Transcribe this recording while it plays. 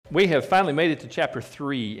We have finally made it to chapter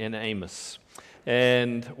 3 in Amos.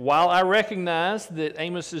 And while I recognize that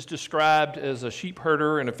Amos is described as a sheep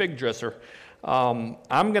herder and a fig dresser, I'm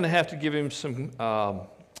going to have to give him some, I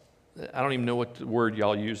don't even know what the word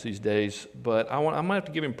y'all use these days, but I'm going to have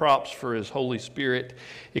to give him props for his Holy Spirit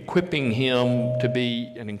equipping him to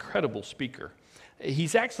be an incredible speaker.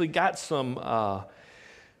 He's actually got some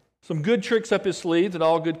good tricks up his sleeve that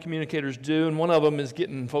all good communicators do, and one of them is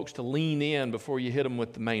getting folks to lean in before you hit them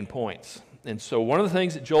with the main points. And so one of the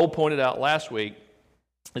things that Joel pointed out last week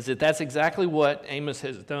is that that's exactly what Amos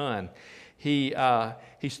has done. He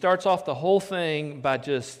starts off the whole thing by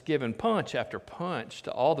just giving punch after punch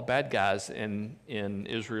to all the bad guys in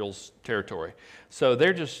Israel's territory. So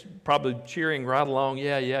they're just probably cheering right along,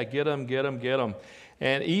 yeah, get them, get them, get them.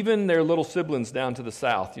 And even their little siblings down to the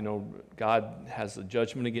south, God has a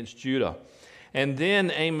judgment against Judah. And then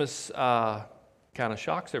Amos kind of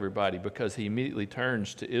shocks everybody because he immediately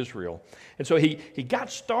turns to Israel. And so he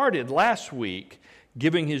got started last week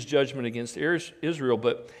giving his judgment against Israel,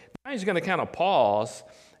 but now he's going to kind of pause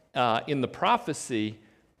in the prophecy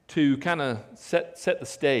to kind of set the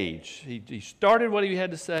stage. He started what he had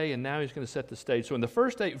to say, and now he's going to set the stage. So in the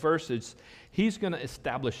first 8 verses, he's going to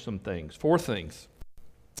establish some things, 4 things.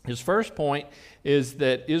 His first point is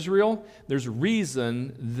that Israel, there's a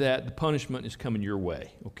reason that the punishment is coming your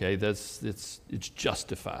way. Okay, it's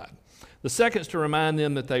justified. The second is to remind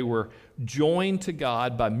them that they were joined to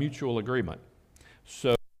God by mutual agreement.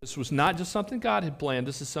 So this was not just something God had planned.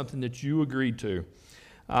 This is something that you agreed to.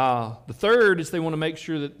 The third is they want to make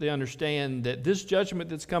sure that they understand that this judgment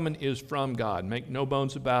that's coming is from God. Make no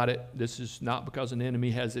bones about it. This is not because an enemy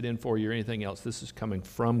has it in for you or anything else. This is coming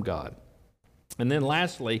from God. And then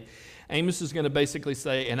lastly, Amos is going to basically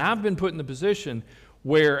say, and I've been put in the position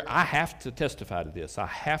where I have to testify to this. I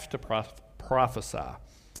have to prophesy.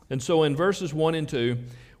 And so in verses 1 and 2,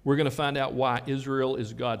 we're going to find out why Israel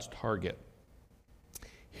is God's target.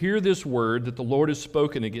 Hear this word that the Lord has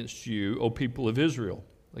spoken against you, O people of Israel,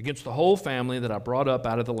 against the whole family that I brought up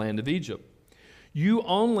out of the land of Egypt. You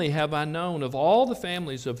only have I known of all the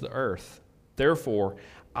families of the earth. Therefore,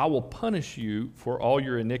 I will punish you for all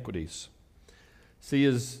your iniquities. See,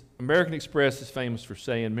 as American Express is famous for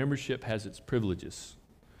saying, membership has its privileges,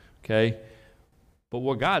 okay? But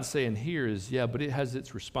what God's saying here is, but it has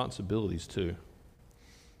its responsibilities too.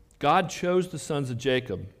 God chose the sons of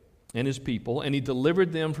Jacob and his people, and he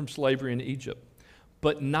delivered them from slavery in Egypt,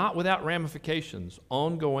 but not without ramifications,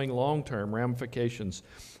 ongoing long-term ramifications.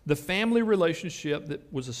 The family relationship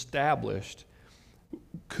that was established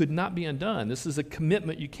could not be undone. This is a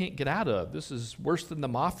commitment you can't get out of. This is worse than the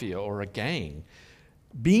mafia or a gang.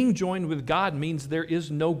 Being joined with God means there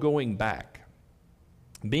is no going back.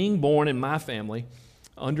 Being born in my family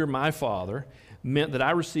under my father meant that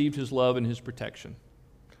I received his love and his protection.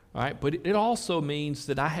 All right, but it also means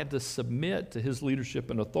that I had to submit to his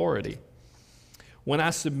leadership and authority. When I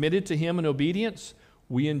submitted to him in obedience,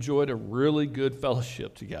 we enjoyed a really good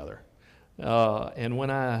fellowship together. And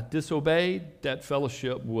when I disobeyed, that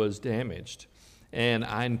fellowship was damaged, and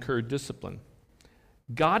I incurred discipline.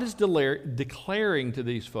 God is declaring to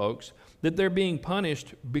these folks that they're being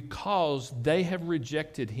punished because they have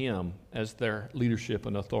rejected him as their leadership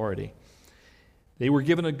and authority. They were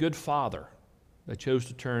given a good father. They chose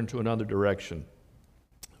to turn to another direction.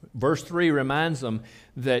 Verse 3 reminds them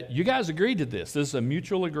that you guys agreed to this. This is a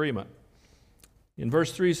mutual agreement. In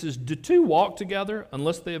verse 3 it says, do 2 walk together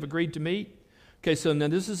unless they have agreed to meet? Okay, so now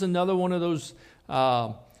this is another one of those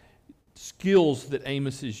skills that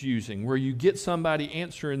Amos is using, where you get somebody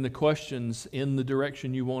answering the questions in the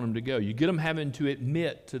direction you want them to go. You get them having to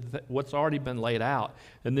admit to what's already been laid out,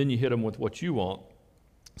 and then you hit them with what you want.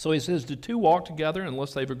 So he says, do 2 walk together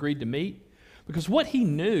unless they've agreed to meet? Because what he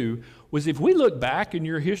knew was, if we look back in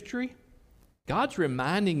your history, God's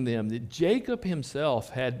reminding them that Jacob himself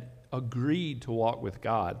had agreed to walk with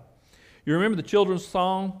God. You remember the children's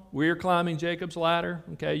song, We're Climbing Jacob's Ladder?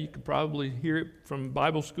 Okay, you could probably hear it from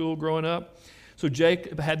Bible school growing up. So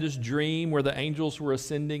Jacob had this dream where the angels were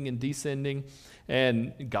ascending and descending,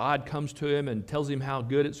 and God comes to him and tells him how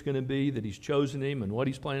good it's going to be, that he's chosen him and what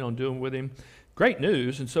he's planning on doing with him. Great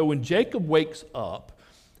news. And so when Jacob wakes up,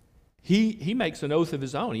 he makes an oath of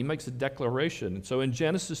his own. He makes a declaration. And so in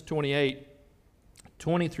Genesis 28,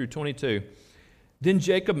 20 through 22, then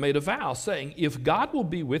Jacob made a vow, saying, if God will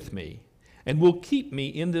be with me, and will keep me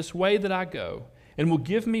in this way that I go, and will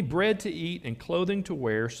give me bread to eat and clothing to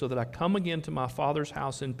wear, so that I come again to my father's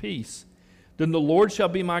house in peace, then the Lord shall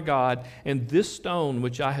be my God, and this stone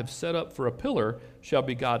which I have set up for a pillar shall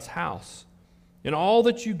be God's house. In all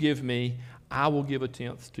that you give me, I will give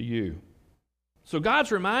 1/10 to you. So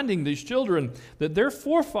God's reminding these children that their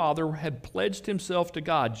forefather had pledged himself to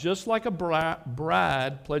God, just like a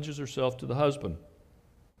bride pledges herself to the husband.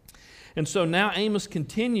 And so now Amos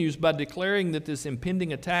continues by declaring that this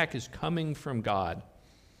impending attack is coming from God.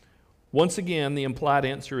 Once again, the implied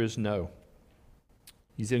answer is no.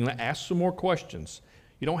 He's going to ask some more questions.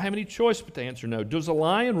 You don't have any choice but to answer no. Does a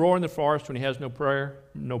lion roar in the forest when he has no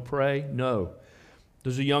prey? No.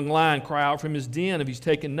 Does a young lion cry out from his den if he's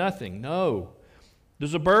taken nothing? No.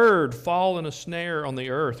 Does a bird fall in a snare on the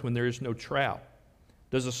earth when there is no trap?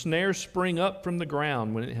 Does a snare spring up from the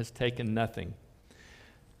ground when it has taken nothing?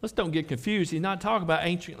 Let's don't get confused. He's not talking about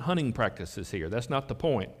ancient hunting practices here. That's not the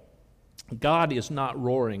point. God is not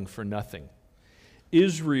roaring for nothing.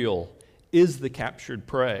 Israel is the captured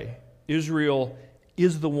prey. Israel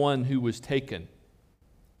is the one who was taken.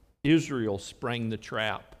 Israel sprang the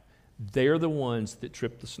trap. They're the ones that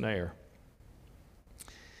tripped the snare.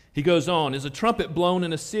 He goes on, is a trumpet blown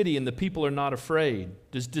in a city and the people are not afraid?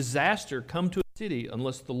 Does disaster come to a city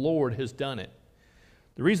unless the Lord has done it?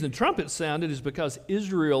 The reason the trumpet sounded is because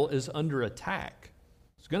Israel is under attack.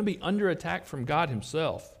 It's going to be under attack from God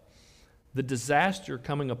himself. The disaster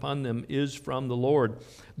coming upon them is from the Lord.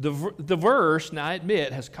 The verse, now I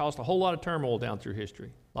admit, has caused a whole lot of turmoil down through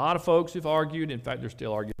history. A lot of folks have argued. In fact, they're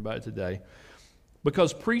still arguing about it today.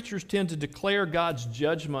 Because preachers tend to declare God's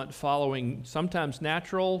judgment following sometimes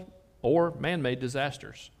natural or man-made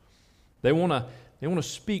disasters. They want to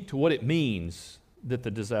speak to what it means that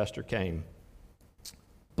the disaster came.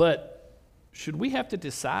 But should we have to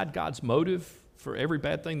decide God's motive for every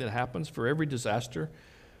bad thing that happens, for every disaster?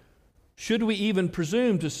 Should we even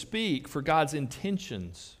presume to speak for God's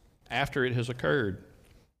intentions after it has occurred?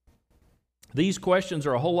 These questions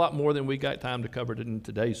are a whole lot more than we got time to cover in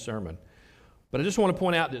today's sermon. But I just want to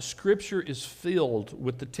point out that Scripture is filled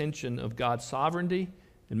with the tension of God's sovereignty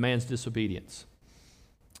and man's disobedience.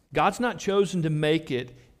 God's not chosen to make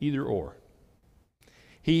it either or.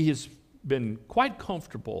 He has been quite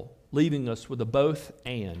comfortable leaving us with a both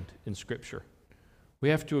and in Scripture. We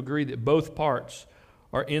have to agree that both parts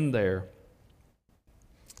are in there.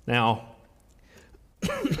 Now,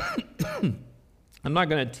 I'm not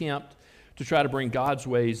going to attempt to try to bring God's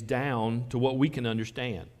ways down to what we can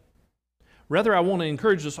understand. Rather, I want to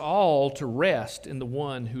encourage us all to rest in the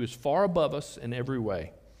one who is far above us in every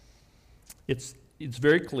way. It's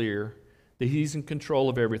very clear that he's in control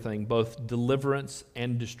of everything, both deliverance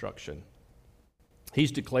and destruction.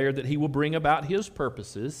 He's declared that he will bring about his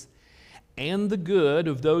purposes and the good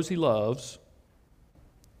of those he loves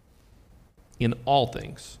in all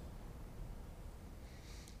things.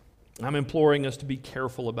 I'm imploring us to be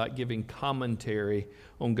careful about giving commentary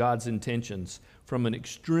on God's intentions from an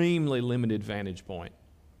extremely limited vantage point.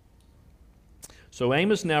 So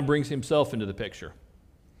Amos now brings himself into the picture.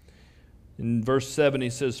 In verse 7 he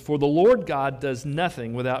says, "For the Lord God does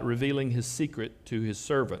nothing without revealing his secret to his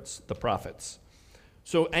servants, the prophets."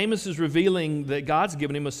 So Amos is revealing that God's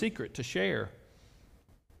given him a secret to share.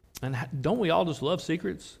 And don't we all just love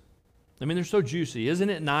secrets? I mean, they're so juicy. Isn't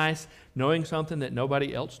it nice knowing something that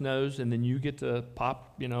nobody else knows, and then you get to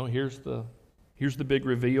pop, here's the big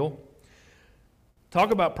reveal.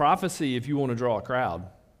 Talk about prophecy if you want to draw a crowd.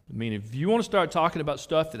 I mean, if you want to start talking about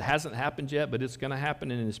stuff that hasn't happened yet, but it's going to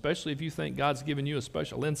happen, and especially if you think God's given you a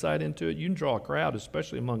special insight into it, you can draw a crowd,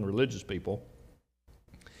 especially among religious people.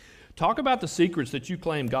 Talk about the secrets that you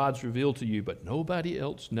claim God's revealed to you, but nobody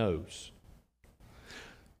else knows.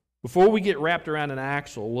 Before we get wrapped around an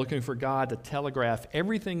axle looking for God to telegraph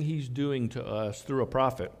everything he's doing to us through a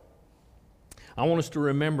prophet, I want us to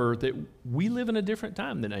remember that we live in a different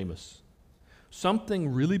time than Amos.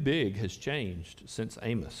 Something really big has changed since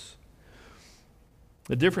Amos.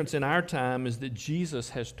 The difference in our time is that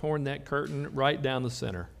Jesus has torn that curtain right down the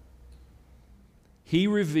center. He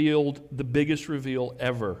revealed the biggest reveal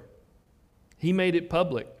ever. He made it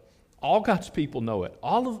public. All God's people know it.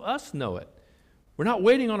 All of us know it. We're not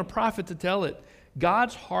waiting on a prophet to tell it.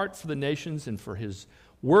 God's heart for the nations and for his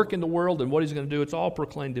work in the world and what he's going to do, it's all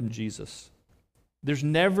proclaimed in Jesus. There's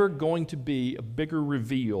never going to be a bigger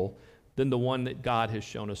reveal than the one that God has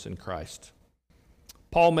shown us in Christ.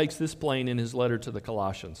 Paul makes this plain in his letter to the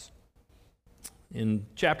Colossians. In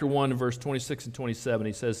chapter 1, verse 26 and 27,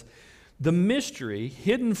 he says, "The mystery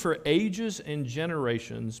hidden for ages and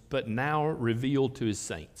generations, but now revealed to his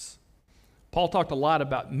saints." Paul talked a lot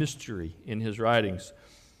about mystery in his writings.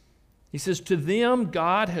 He says, "To them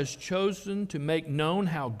God has chosen to make known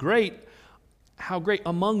how great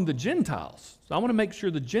among the Gentiles." So I want to make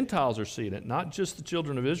sure the Gentiles are seeing it, not just the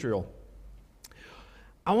children of Israel.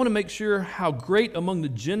 I want to make sure how great among the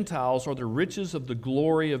Gentiles are the riches of the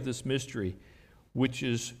glory of this mystery, which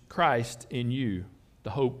is Christ in you, the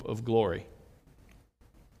hope of glory.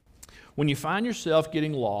 When you find yourself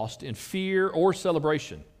getting lost in fear or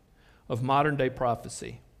celebration of modern day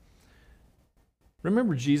prophecy,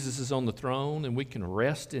 remember Jesus is on the throne and we can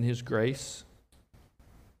rest in His grace.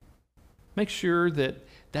 Make sure that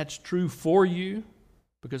that's true for you,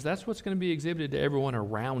 because that's what's going to be exhibited to everyone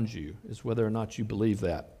around you, is whether or not you believe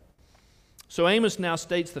that. So Amos now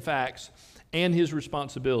states the facts and his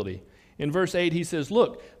responsibility. In verse 8 he says,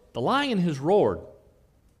 look, the lion has roared.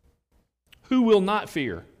 Who will not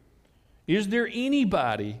fear? Is there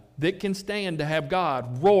anybody that can stand to have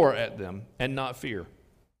God roar at them and not fear?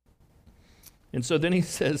 And so then he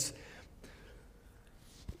says,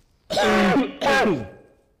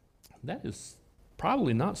 that is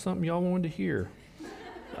probably not something y'all wanted to hear.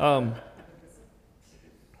 All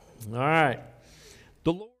right.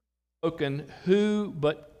 The Lord has spoken, who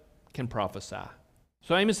but can prophesy?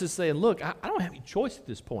 So Amos is saying, look, I don't have any choice at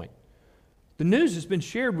this point. The news has been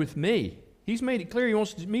shared with me. He's made it clear He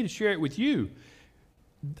wants me to share it with you.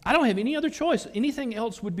 I don't have any other choice. Anything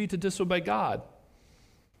else would be to disobey God.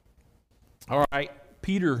 All right,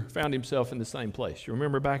 Peter found himself in the same place. You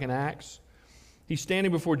remember back in Acts? He's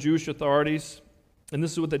standing before Jewish authorities, and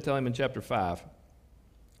this is what they tell him in chapter 5.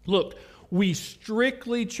 Look, we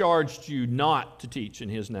strictly charged you not to teach in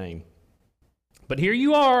His name. But here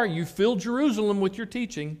you are, you filled Jerusalem with your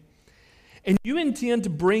teaching, and you intend to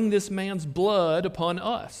bring this man's blood upon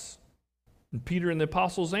us. And Peter and the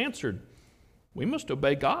apostles answered, we must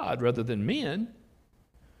obey God rather than men.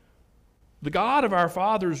 The God of our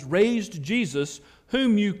fathers raised Jesus,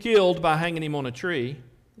 whom you killed by hanging Him on a tree.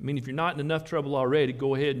 I mean, if you're not in enough trouble already,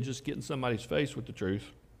 go ahead and just get in somebody's face with the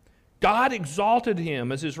truth. God exalted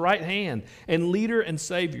Him as His right hand and leader and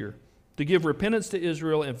Savior to give repentance to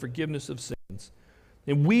Israel and forgiveness of sins.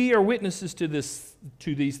 And we are witnesses to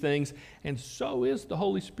these things, and so is the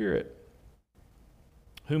Holy Spirit,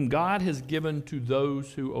 whom God has given to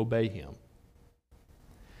those who obey Him.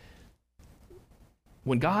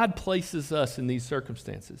 When God places us in these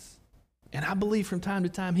circumstances, and I believe from time to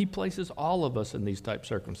time He places all of us in these type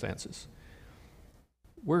circumstances,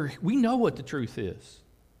 where we know what the truth is.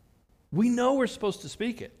 We know we're supposed to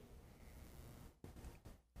speak it.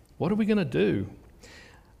 What are we going to do?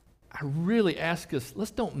 I really ask us,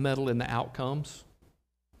 let's don't meddle in the outcomes.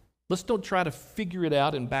 Let's don't try to figure it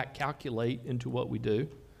out and back calculate into what we do.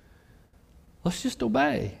 Let's just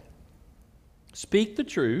obey. Speak the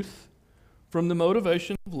truth from the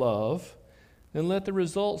motivation of love, and let the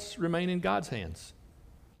results remain in God's hands.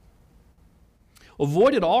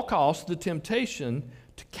 Avoid at all costs the temptation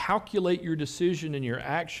to calculate your decision and your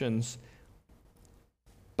actions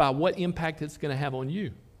by what impact it's going to have on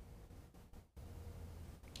you.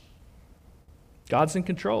 God's in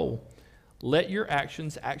control. Let your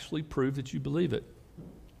actions actually prove that you believe it.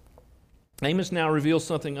 Amos now reveals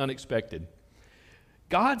something unexpected.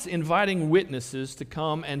 God's inviting witnesses to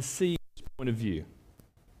come and see His point of view.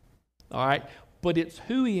 All right? But it's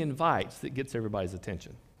who He invites that gets everybody's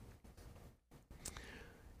attention.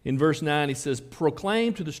 In verse 9, he says,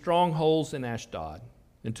 proclaim to the strongholds in Ashdod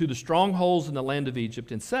and to the strongholds in the land of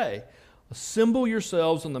Egypt, and say, assemble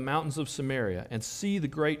yourselves on the mountains of Samaria and see the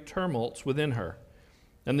great tumults within her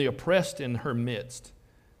and the oppressed in her midst.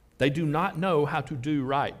 They do not know how to do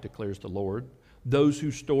right, declares the Lord, those who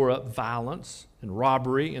store up violence and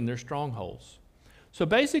robbery in their strongholds. So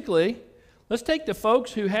basically, let's take the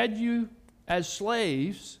folks who had you as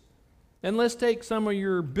slaves, and let's take some of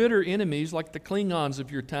your bitter enemies, like the Klingons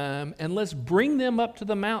of your time, and let's bring them up to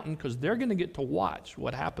the mountain, because they're going to get to watch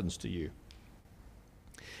what happens to you.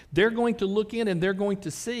 They're going to look in and they're going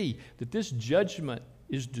to see that this judgment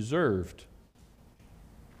is deserved.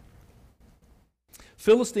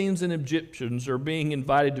 Philistines and Egyptians are being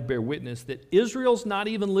invited to bear witness that Israel's not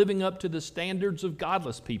even living up to the standards of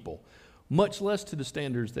godless people, much less to the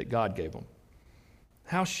standards that God gave them.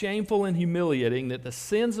 How shameful and humiliating that the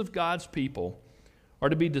sins of God's people are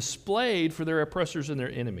to be displayed for their oppressors and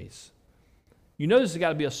their enemies. You know this has got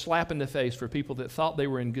to be a slap in the face for people that thought they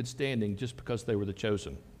were in good standing just because they were the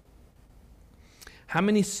chosen. How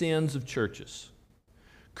many sins of churches,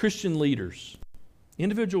 Christian leaders,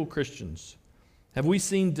 individual Christians, have we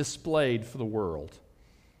seen displayed for the world?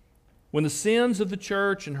 When the sins of the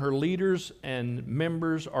church and her leaders and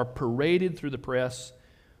members are paraded through the press,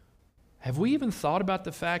 have we even thought about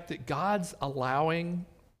the fact that God's allowing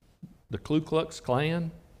the Ku Klux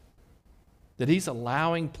Klan, that He's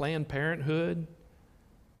allowing Planned Parenthood,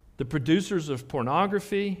 the producers of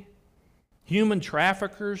pornography, human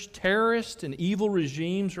traffickers, terrorists, and evil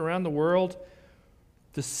regimes around the world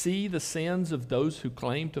to see the sins of those who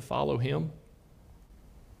claim to follow Him?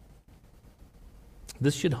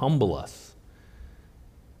 This should humble us.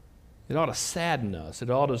 It ought to sadden us. It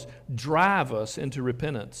ought to drive us into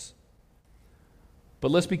repentance.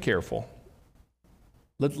 But let's be careful.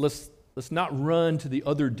 Let's not run to the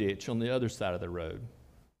other ditch on the other side of the road.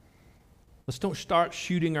 Let's don't start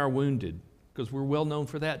shooting our wounded, because we're well known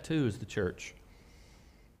for that too as the church.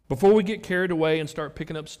 Before we get carried away and start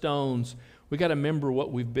picking up stones, we got to remember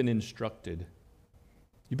what we've been instructed.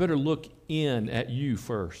 You better look in at you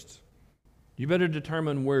first. You better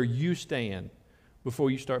determine where you stand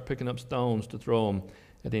before you start picking up stones to throw them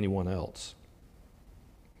at anyone else.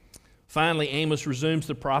 Finally, Amos resumes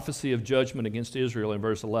the prophecy of judgment against Israel in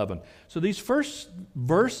verse 11. So these first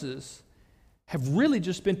verses have really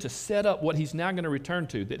just been to set up what he's now going to return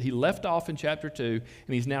to, that he left off in chapter 2,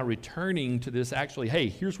 and he's now returning to this actually, hey,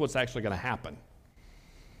 here's what's actually going to happen.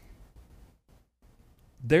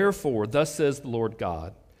 Therefore, thus says the Lord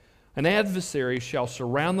God, an adversary shall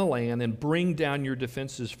surround the land and bring down your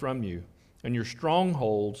defenses from you, and your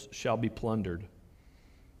strongholds shall be plundered.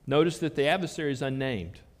 Notice that the adversary is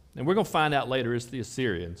unnamed, and we're going to find out later it's the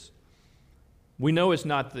Assyrians. We know it's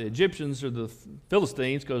not the Egyptians or the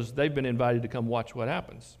Philistines because they've been invited to come watch what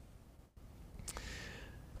happens.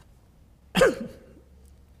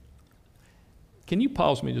 Can you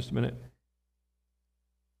pause me just a minute?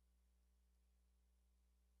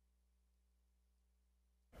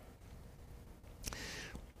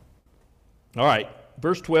 All right,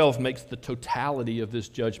 verse 12 makes the totality of this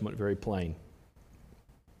judgment very plain.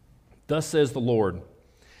 Thus says the Lord,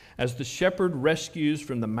 as the shepherd rescues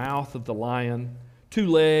from the mouth of the lion 2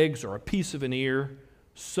 legs or a piece of an ear,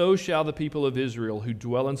 so shall the people of Israel who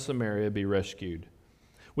dwell in Samaria be rescued,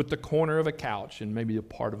 with the corner of a couch and maybe a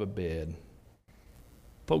part of a bed.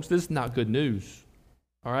 Folks, this is not good news.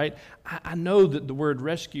 All right? I know that the word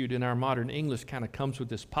rescued in our modern English kind of comes with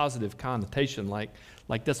this positive connotation, like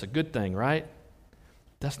that's a good thing, right?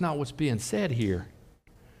 That's not what's being said here.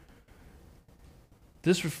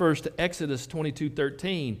 This refers to Exodus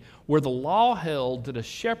 22:13, where the law held that a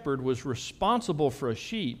shepherd was responsible for a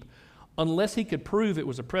sheep unless he could prove it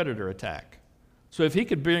was a predator attack. So if he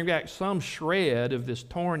could bring back some shred of this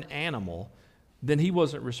torn animal, then he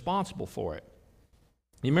wasn't responsible for it.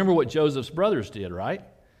 You remember what Joseph's brothers did, right?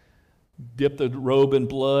 Dipped the robe in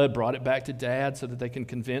blood, brought it back to Dad so that they can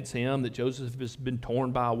convince him that Joseph has been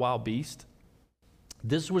torn by a wild beast.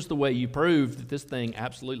 This was the way you proved that this thing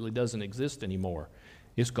absolutely doesn't exist anymore.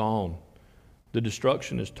 It's gone. The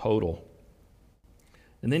destruction is total.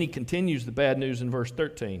 And then he continues the bad news in verse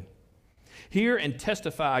 13. Hear and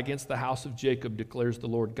testify against the house of Jacob, declares the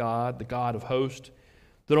Lord God, the God of hosts,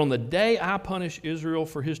 that on the day I punish Israel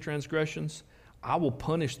for his transgressions, I will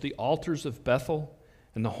punish the altars of Bethel,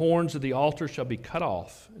 and the horns of the altar shall be cut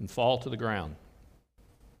off and fall to the ground.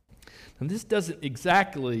 And this doesn't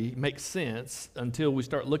exactly make sense until we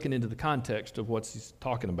start looking into the context of what he's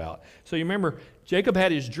talking about. So you remember, Jacob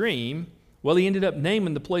had his dream. Well, he ended up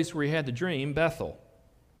naming the place where he had the dream Bethel.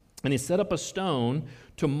 And he set up a stone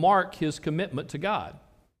to mark his commitment to God.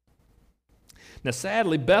 Now,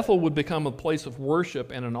 sadly, Bethel would become a place of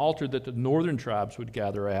worship and an altar that the northern tribes would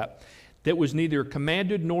gather at that was neither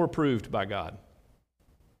commanded nor approved by God.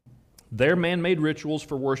 Their man-made rituals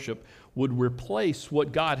for worship would replace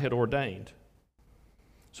what God had ordained.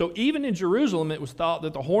 So even in Jerusalem, it was thought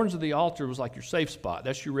that the horns of the altar was like your safe spot.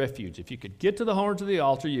 That's your refuge. If you could get to the horns of the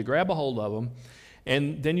altar, you grab a hold of them,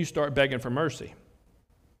 and then you start begging for mercy.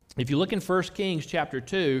 If you look in 1 Kings chapter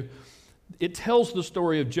 2, it tells the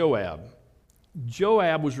story of Joab.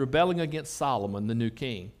 Joab was rebelling against Solomon, the new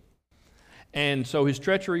king. And so his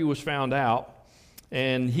treachery was found out,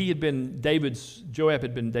 and Joab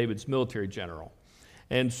had been David's military general.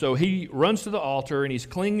 And so he runs to the altar, and he's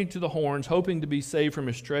clinging to the horns, hoping to be saved from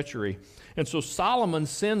his treachery. And so Solomon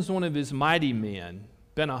sends one of his mighty men,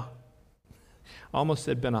 I almost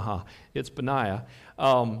said Benaiah. It's Benaiah.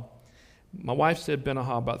 My wife said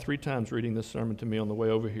Benaiah about 3 times reading this sermon to me on the way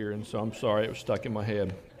over here, and so I'm sorry, it was stuck in my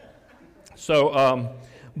head. So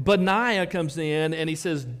Benaiah comes in, and he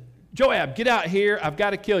says, Joab, get out here. I've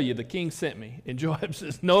got to kill you. The king sent me. And Joab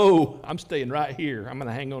says, no, I'm staying right here. I'm going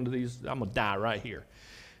to hang on to these. I'm going to die right here.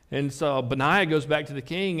 And so Benaiah goes back to the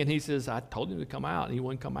king, and he says, I told him to come out, and he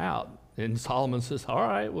wouldn't come out. And Solomon says, all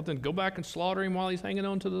right, well, then go back and slaughter him while he's hanging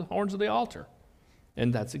on to the horns of the altar.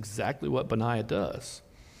 And that's exactly what Benaiah does.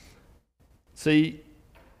 See,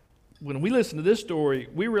 when we listen to this story,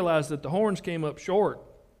 we realize that the horns came up short.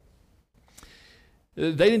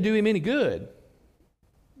 They didn't do him any good.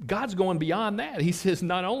 God's going beyond that. He says,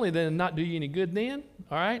 not only then not do you any good then,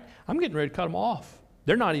 all right, I'm getting ready to cut them off.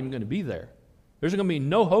 They're not even going to be there. There's going to be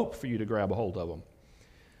no hope for you to grab a hold of them.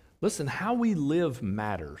 Listen, how we live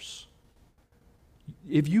matters.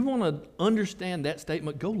 If you want to understand that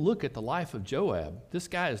statement, go look at the life of Joab. This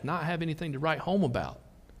guy does not have anything to write home about.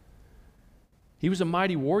 He was a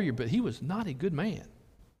mighty warrior, but he was not a good man.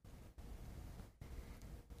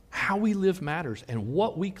 How we live matters, and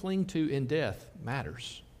what we cling to in death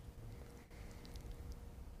matters.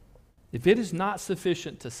 If it is not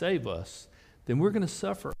sufficient to save us, then we're going to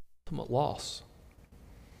suffer ultimate loss.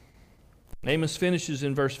 Amos finishes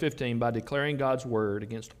in verse 15 by declaring God's word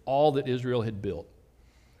against all that Israel had built.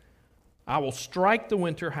 I will strike the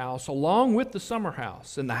winter house along with the summer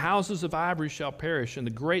house, and the houses of ivory shall perish, and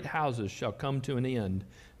the great houses shall come to an end,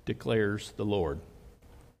 declares the Lord.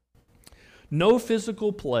 No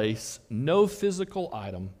physical place, no physical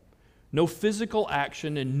item, no physical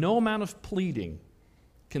action, and no amount of pleading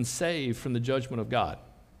can save from the judgment of God.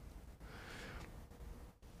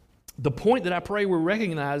 The point that I pray we're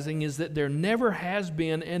recognizing is that there never has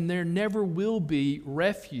been and there never will be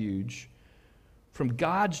refuge from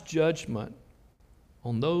God's judgment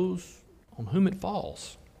on those on whom it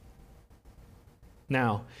falls.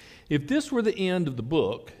 Now, if this were the end of the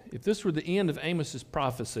book, if this were the end of Amos's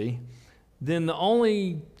prophecy, then the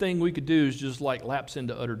only thing we could do is just lapse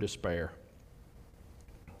into utter despair.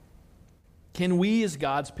 Can we as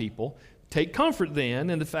God's people take comfort then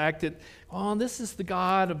in the fact that, this is the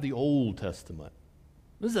God of the Old Testament.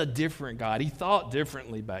 This is a different God. He thought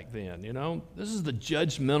differently back then, This is the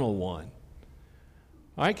judgmental one.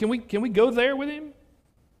 All right, can we go there with him?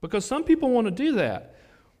 Because some people want to do that.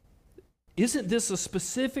 Isn't this a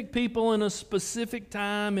specific people in a specific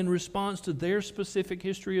time in response to their specific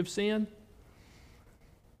history of sin?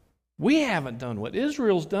 We haven't done what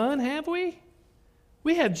Israel's done, have we?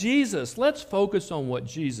 We have Jesus. Let's focus on what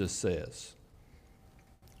Jesus says.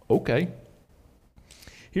 Okay.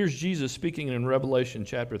 Here's Jesus speaking in Revelation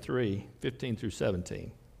chapter 3, 15 through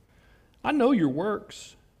 17. I know your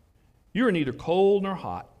works. You are neither cold nor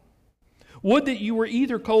hot. Would that you were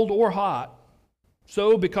either cold or hot.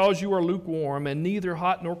 So because you are lukewarm and neither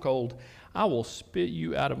hot nor cold, I will spit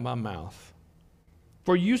you out of my mouth.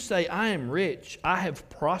 For you say, I am rich, I have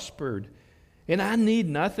prospered, and I need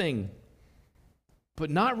nothing, but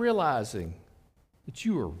not realizing that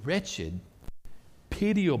you are wretched,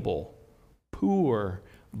 pitiable, poor,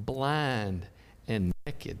 blind, and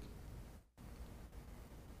naked.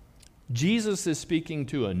 Jesus is speaking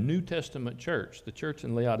to a New Testament church, the church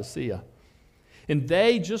in Laodicea. And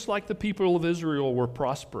they, just like the people of Israel, were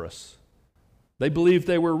prosperous. They believed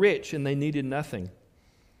they were rich and they needed nothing.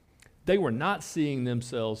 They were not seeing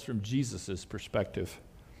themselves from Jesus' perspective.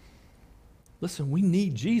 Listen, we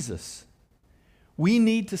need Jesus. We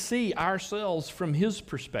need to see ourselves from his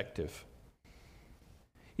perspective.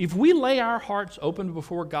 If we lay our hearts open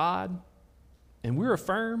before God and we're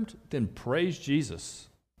affirmed, then praise Jesus.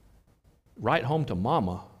 Right home to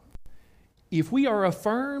mama. If we are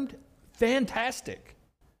affirmed, fantastic.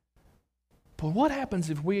 But what happens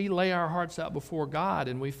if we lay our hearts out before God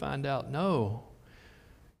and we find out, no,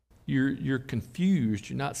 you're confused,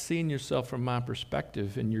 you're not seeing yourself from my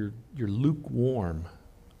perspective, and you're lukewarm?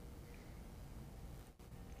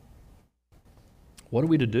 What are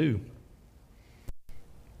we to do?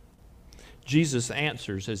 Jesus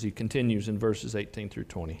answers as he continues in verses 18 through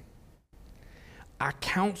 20. I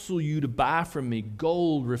counsel you to buy from me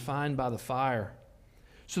gold refined by the fire,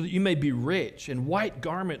 so that you may be rich, and white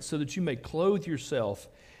garments so that you may clothe yourself,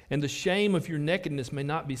 and the shame of your nakedness may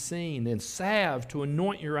not be seen, and salve to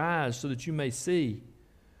anoint your eyes so that you may see.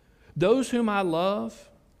 Those whom I love,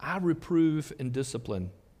 I reprove and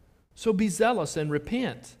discipline. So be zealous and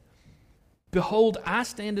repent. Behold, I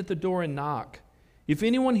stand at the door and knock. If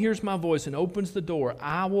anyone hears my voice and opens the door,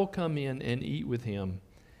 I will come in and eat with him,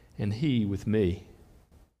 and he with me.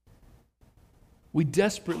 We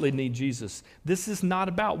desperately need Jesus. This is not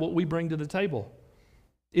about what we bring to the table.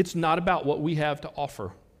 It's not about what we have to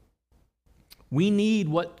offer. We need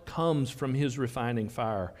what comes from his refining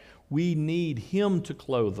fire. We need him to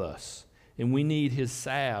clothe us, and we need his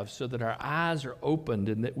salve so that our eyes are opened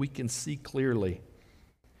and that we can see clearly.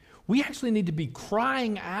 We actually need to be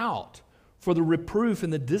crying out for the reproof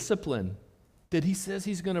and the discipline that he says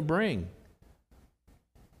he's going to bring.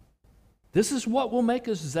 This is what will make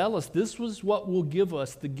us zealous. This is what will give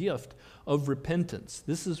us the gift of repentance.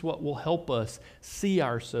 This is what will help us see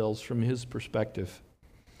ourselves from his perspective.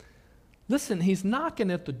 Listen, he's knocking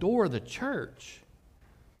at the door of the church.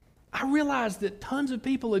 I realize that tons of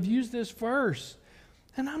people have used this verse,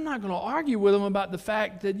 and I'm not going to argue with them about the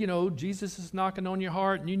fact that, Jesus is knocking on your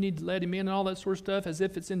heart and you need to let him in and all that sort of stuff as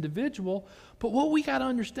if it's individual. But what we got to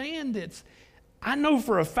understand I know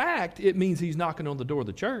for a fact it means he's knocking on the door of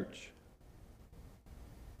the church.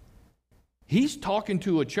 He's talking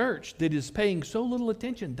to a church that is paying so little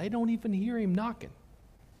attention, they don't even hear him knocking.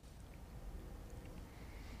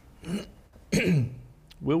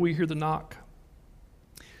 Will we hear the knock?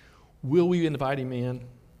 Will we invite him in?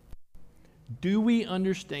 Do we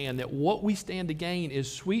understand that what we stand to gain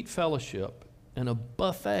is sweet fellowship and a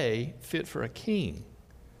buffet fit for a king?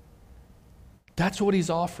 That's what he's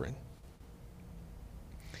offering.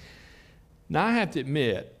 Now, I have to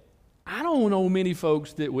admit, I don't know many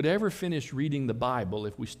folks that would ever finish reading the Bible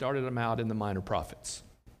if we started them out in the Minor Prophets.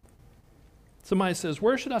 Somebody says,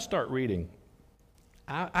 where should I start reading?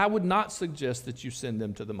 I would not suggest that you send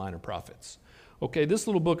them to the Minor Prophets. Okay, this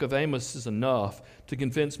little book of Amos is enough to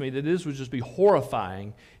convince me that this would just be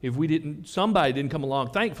horrifying if somebody didn't come along.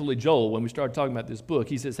 Thankfully, Joel, when we started talking about this book,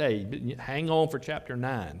 he says, hey, hang on for chapter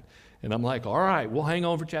 9. And I'm like, all right, we'll hang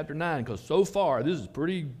on for chapter 9 because so far this is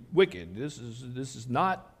pretty wicked. This is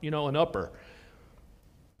not, an upper.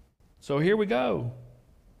 So here we go,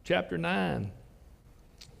 chapter 9.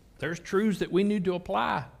 There's truths that we need to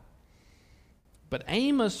apply. But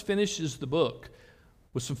Amos finishes the book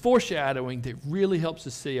with some foreshadowing that really helps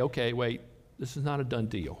us see, okay, wait, this is not a done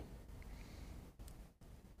deal.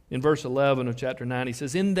 In verse 11 of chapter 9, he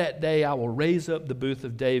says, in that day I will raise up the booth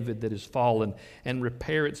of David that is fallen and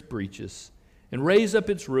repair its breaches and raise up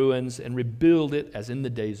its ruins and rebuild it as in the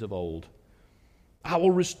days of old. I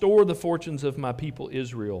will restore the fortunes of my people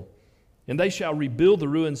Israel, and they shall rebuild the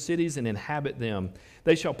ruined cities and inhabit them.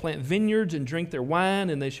 They shall plant vineyards and drink their wine,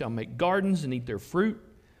 and they shall make gardens and eat their fruit.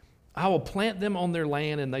 I will plant them on their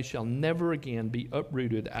land, and they shall never again be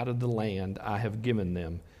uprooted out of the land I have given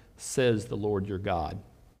them, says the Lord your God.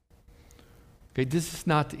 Okay, this is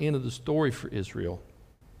not the end of the story for Israel.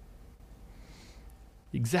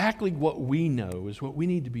 Exactly what we know is what we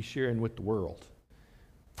need to be sharing with the world.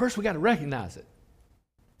 First, we got to recognize it.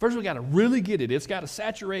 First, we got to really get it. It's got to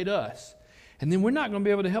saturate us. And then we're not going to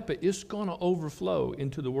be able to help it. It's going to overflow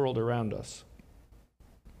into the world around us.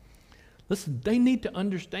 Listen, they need to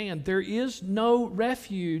understand there is no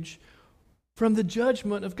refuge from the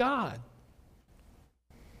judgment of God.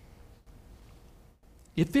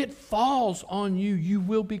 If it falls on you, you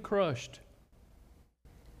will be crushed.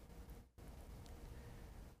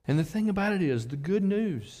 And the thing about it is, the good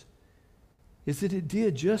news is that it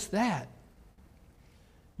did just that.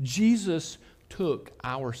 Jesus took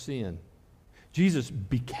our sin. Jesus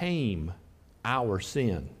became our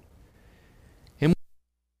sin.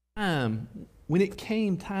 And when it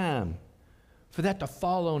came time for that to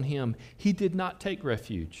fall on him, he did not take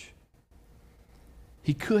refuge.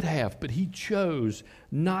 He could have, but he chose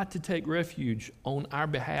not to take refuge on our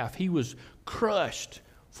behalf. He was crushed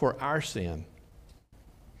for our sin.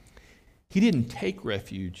 He didn't take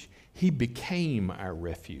refuge. He became our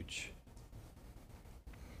refuge.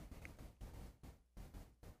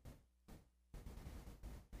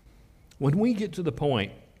 When we get to the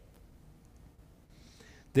point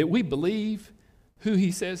that we believe who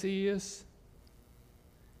he says he is,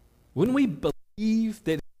 when we believe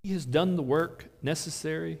that he has done the work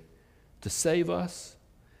necessary to save us,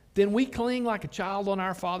 then we cling like a child on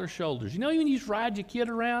our Father's shoulders. You know, when you just ride your kid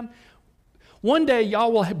around, one day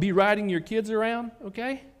y'all will be riding your kids around,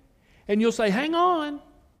 okay? And you'll say, hang on.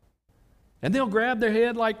 And they'll grab their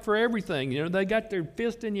head like for everything. You know, they got their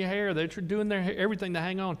fist in your hair. They're doing their everything to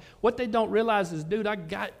hang on. What they don't realize is, dude, I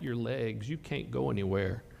got your legs. You can't go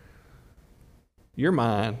anywhere. You're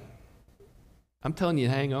mine. I'm telling you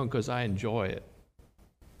to hang on because I enjoy it.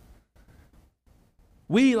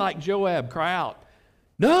 We, like Joab, cry out,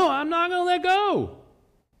 no, I'm not going to let go.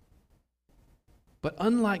 But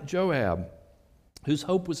unlike Joab, whose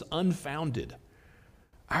hope was unfounded,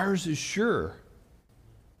 ours is sure.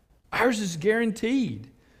 Ours is guaranteed.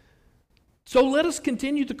 So let us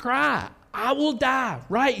continue to cry, I will die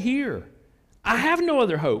right here. I have no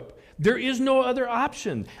other hope. There is no other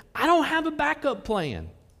option. I don't have a backup plan.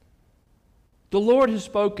 The Lord has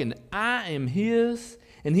spoken. I am His,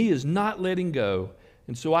 and He is not letting go.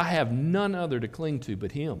 And so I have none other to cling to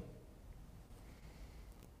but Him.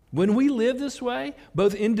 When we live this way,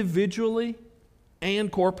 both individually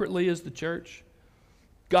and corporately as the church,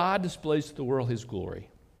 God displays to the world His glory.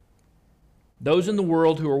 Those in the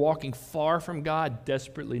world who are walking far from God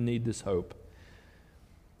desperately need this hope.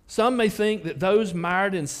 Some may think that those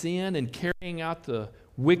mired in sin and carrying out the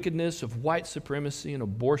wickedness of white supremacy and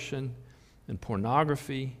abortion and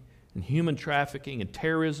pornography and human trafficking and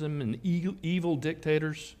terrorism and evil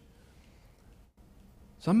dictators,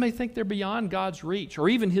 some may think they're beyond God's reach or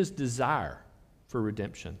even His desire for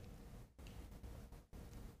redemption.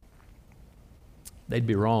 They'd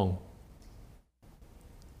be wrong.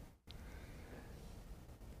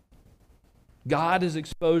 God has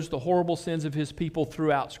exposed the horrible sins of his people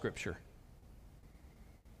throughout Scripture.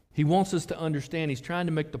 He wants us to understand. He's trying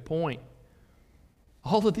to make the point.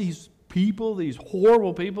 All of these people, these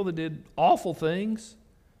horrible people that did awful things,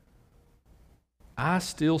 I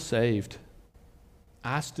still saved.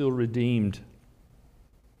 I still redeemed.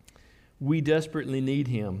 We desperately need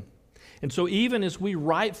him. And so even as we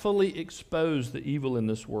rightfully expose the evil in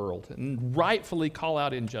this world and rightfully call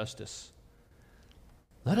out injustice,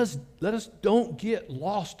 let us don't get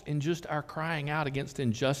lost in just our crying out against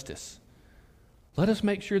injustice. Let us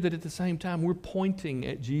make sure that at the same time we're pointing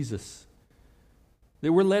at Jesus.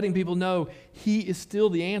 That we're letting people know he is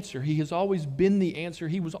still the answer. He has always been the answer.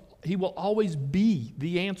 He will always be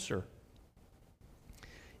the answer,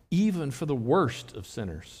 even for the worst of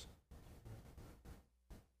sinners.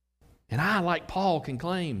 And I, like Paul, can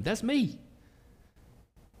claim, that's me.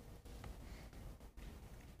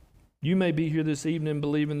 You may be here this evening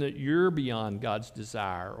believing that you're beyond God's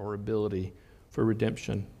desire or ability for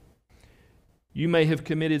redemption. You may have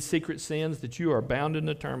committed secret sins that you are bound and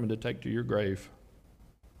determined to take to your grave.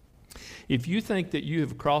 If you think that you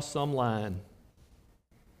have crossed some line,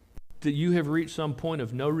 that you have reached some point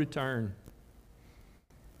of no return,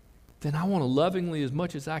 then I want to lovingly, as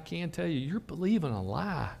much as I can, tell you, you're believing a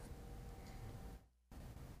lie.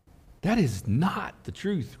 That is not the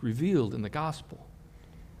truth revealed in the gospel.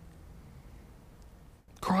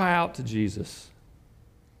 Cry out to Jesus.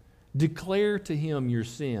 Declare to him your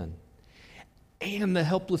sin and the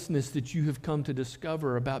helplessness that you have come to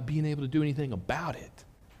discover about being able to do anything about it.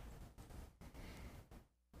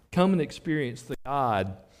 Come and experience the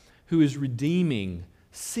God who is redeeming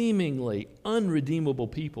seemingly unredeemable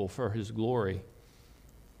people for his glory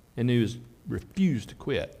and who has refused to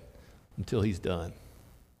quit until he's done.